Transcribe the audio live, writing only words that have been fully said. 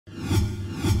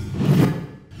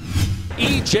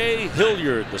E.J.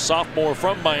 Hilliard, the sophomore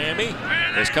from Miami,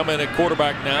 has come in at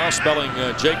quarterback now, spelling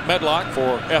Jake Medlock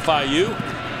for FIU.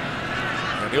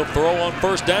 And he'll throw on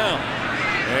first down.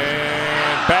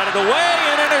 And batted away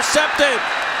and intercepted.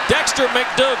 Dexter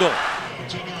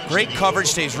McDougle. Great coverage,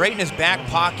 stays right in his back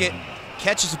pocket,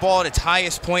 catches the ball at its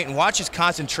highest point, and watch his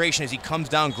concentration as he comes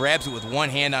down, grabs it with one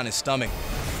hand on his stomach.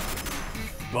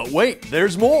 But wait,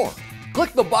 there's more.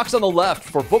 Click the box on the left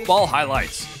for football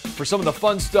highlights. For some of the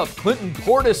fun stuff Clinton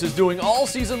Portis is doing all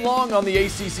season long on the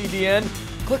ACCDN,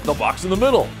 click the box in the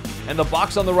middle. And the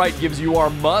box on the right gives you our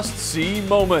must-see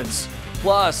moments.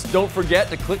 Plus, don't forget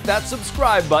to click that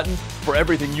subscribe button for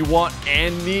everything you want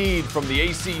and need from the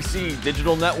ACC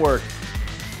Digital Network.